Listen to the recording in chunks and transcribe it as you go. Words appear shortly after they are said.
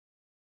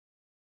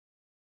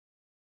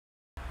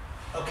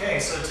Okay,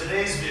 so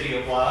today's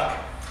video blog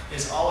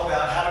is all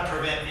about how to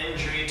prevent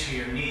injury to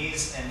your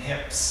knees and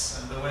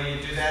hips. And the way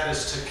you do that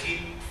is to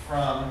keep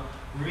from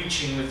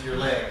reaching with your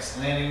legs,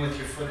 landing with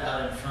your foot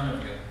out in front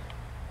of you.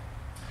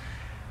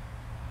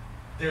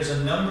 There's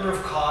a number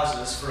of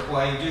causes for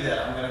why you do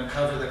that. I'm going to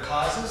cover the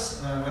causes,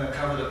 and I'm going to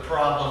cover the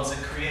problems it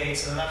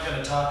creates, and then I'm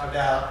going to talk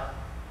about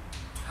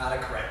how to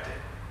correct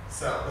it.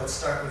 So let's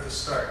start with the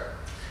start.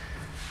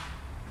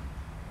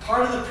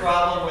 Part of the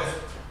problem with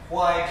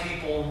why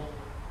people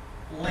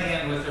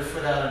land with their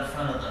foot out in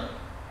front of them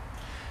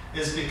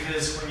is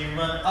because when you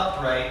run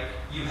upright,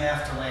 you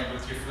have to land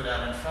with your foot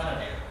out in front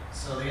of you.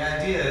 So the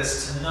idea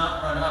is to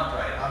not run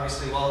upright.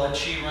 Obviously, while the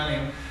chi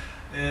running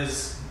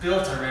is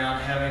built around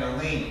having a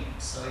lean,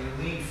 so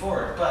you lean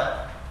forward.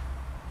 But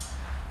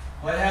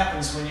what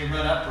happens when you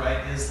run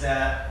upright is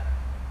that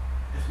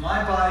if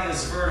my body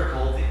is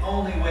vertical, the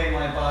only way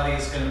my body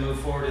is going to move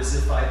forward is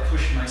if I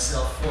push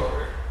myself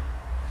forward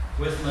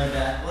with my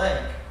back leg.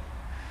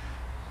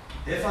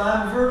 If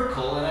I'm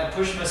vertical and I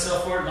push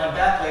myself forward with my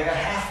back leg, I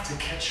have to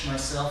catch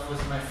myself with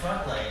my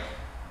front leg.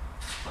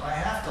 So I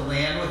have to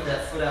land with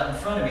that foot out in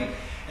front of me.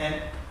 And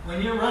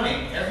when you're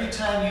running, every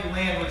time you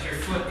land with your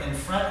foot in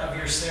front of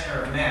your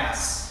center of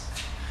mass,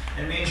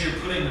 it means you're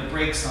putting the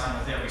brakes on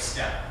with every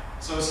step.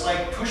 So it's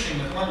like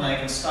pushing with one leg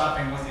and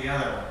stopping with the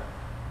other one.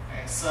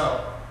 Okay,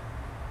 so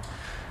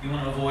you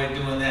want to avoid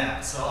doing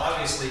that. So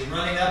obviously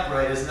running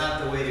upright is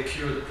not the way to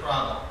cure the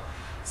problem.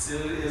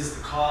 It is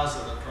the cause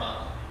of the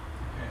problem.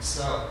 Okay,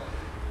 so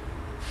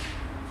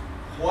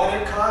what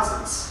it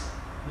causes,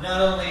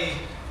 not only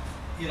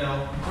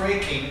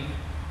braking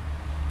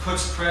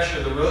puts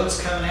pressure, the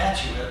road's coming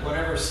at you at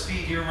whatever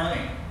speed you're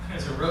running.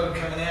 There's a road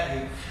coming at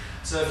you.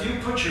 So if you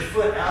put your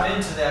foot out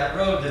into that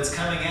road that's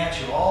coming at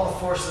you, all the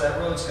force of that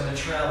road's going to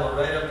travel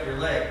right up your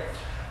leg.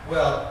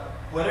 Well,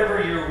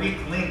 whatever your weak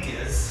link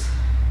is,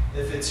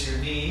 if it's your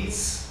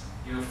knees,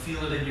 you'll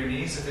feel it in your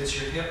knees. If it's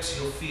your hips,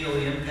 you'll feel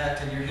the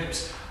impact in your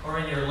hips, or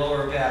in your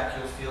lower back,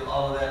 you'll feel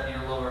all of that in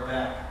your lower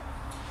back.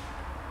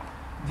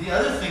 The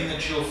other thing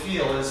that you'll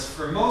feel is,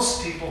 for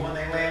most people, when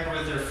they land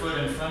with their foot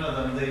in front of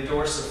them, they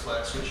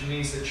dorsiflex, which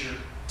means that your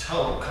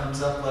toe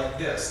comes up like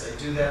this. They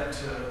do that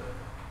to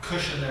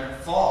cushion their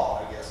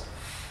fall, I guess.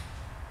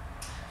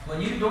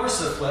 When you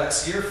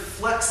dorsiflex, you're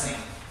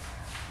flexing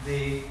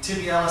the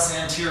tibialis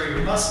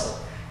anterior muscle.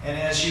 And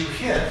as you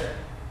hit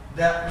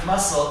that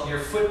muscle, your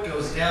foot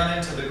goes down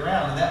into the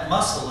ground, and that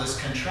muscle is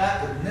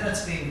contracted, and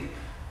then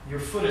your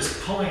foot is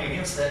pulling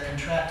against that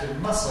contracted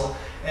muscle,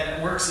 and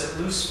it works it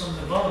loose from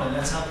the bone. And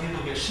that's how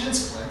people get shin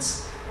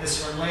splints,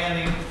 is from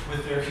landing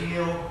with their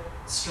heel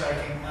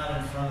striking out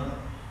in front of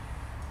them.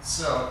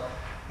 So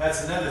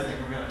that's another thing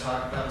we're going to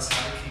talk about, is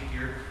how to keep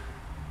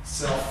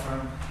yourself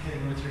from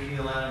hitting with your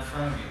heel out in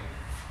front of you.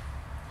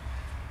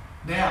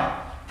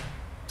 Now,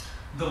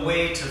 the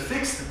way to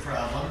fix the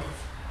problem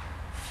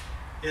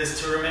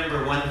is to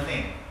remember one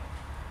thing.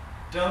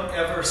 Don't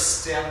ever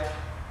step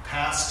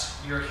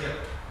past your hip.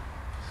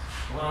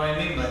 What do I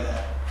mean by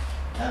that?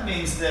 That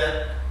means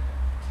that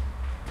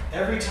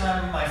every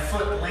time my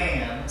foot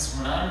lands,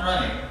 when I'm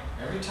running,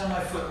 every time my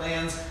foot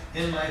lands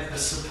in the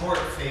support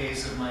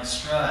phase of my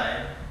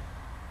stride,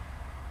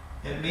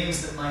 it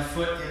means that my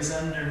foot is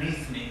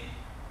underneath me.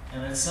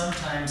 And that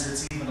sometimes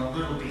it's even a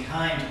little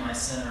behind my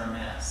center of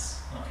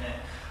mass. Okay?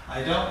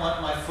 I don't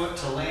want my foot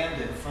to land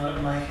in front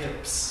of my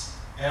hips,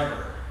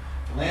 ever.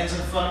 If it lands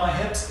in front of my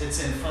hips,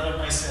 it's in front of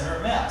my center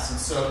of mass. And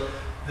so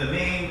the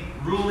main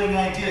ruling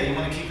idea you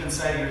want to keep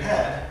inside your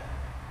head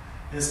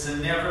is to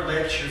never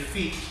let your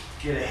feet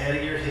get ahead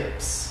of your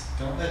hips.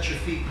 Don't let your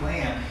feet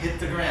land, hit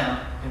the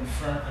ground in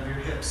front of your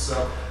hips.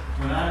 So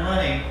when I'm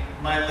running,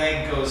 my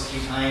leg goes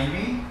behind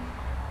me,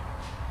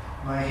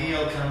 my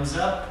heel comes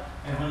up,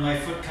 and when my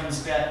foot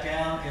comes back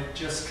down, it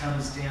just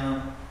comes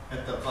down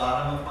at the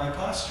bottom of my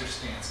posture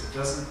stance. It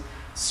doesn't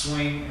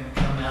swing and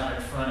come out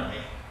in front of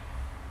me.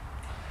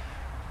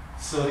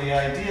 So the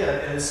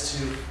idea is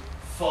to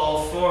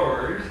fall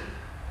forward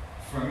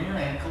from your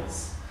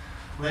ankles,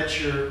 let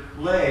your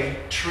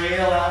leg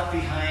trail out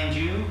behind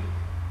you,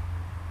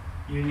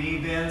 your knee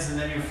bends, and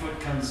then your foot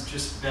comes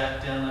just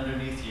back down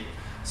underneath you.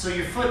 So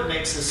your foot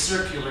makes a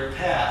circular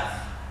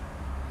path,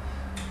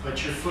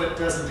 but your foot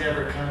doesn't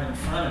ever come in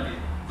front of you.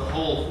 The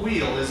whole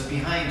wheel is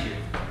behind you.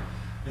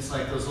 It's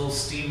like those old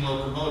steam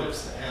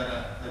locomotives that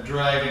had a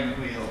driving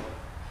wheel.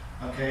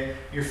 Okay?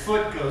 Your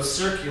foot goes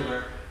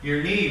circular,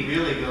 your knee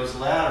really goes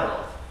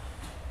lateral.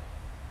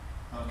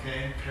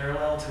 Okay,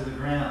 parallel to the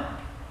ground.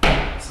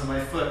 So my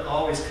foot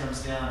always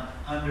comes down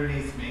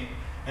underneath me.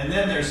 And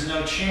then there's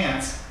no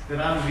chance that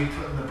I'm going to be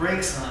putting the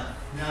brakes on.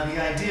 Now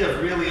the idea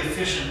of really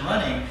efficient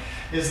running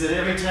is that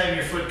every time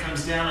your foot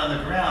comes down on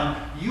the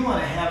ground, you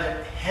want to have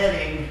it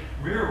heading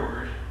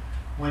rearward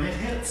when it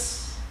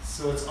hits.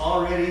 So it's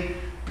already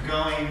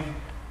going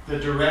the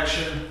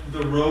direction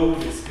the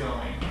road is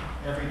going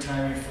every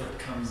time your foot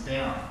comes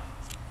down.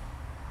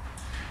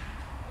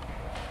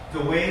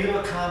 The way to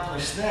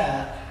accomplish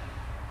that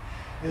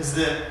is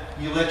that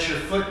you let your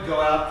foot go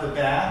out the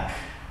back,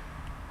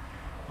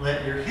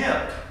 let your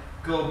hip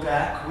go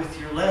back with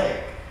your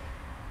leg.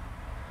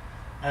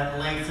 That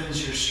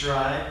lengthens your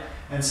stride,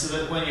 and so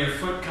that when your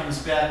foot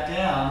comes back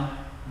down,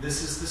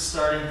 this is the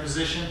starting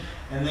position,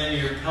 and then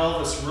your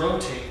pelvis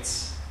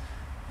rotates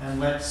and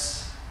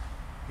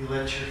you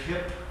let your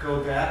hip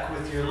go back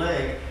with your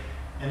leg.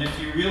 And if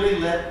you really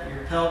let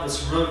your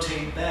pelvis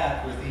rotate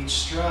back with each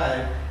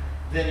stride,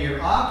 then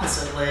your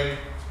opposite leg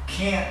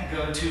can't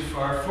go too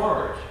far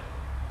forward.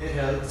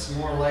 It's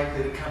more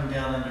likely to come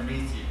down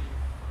underneath you.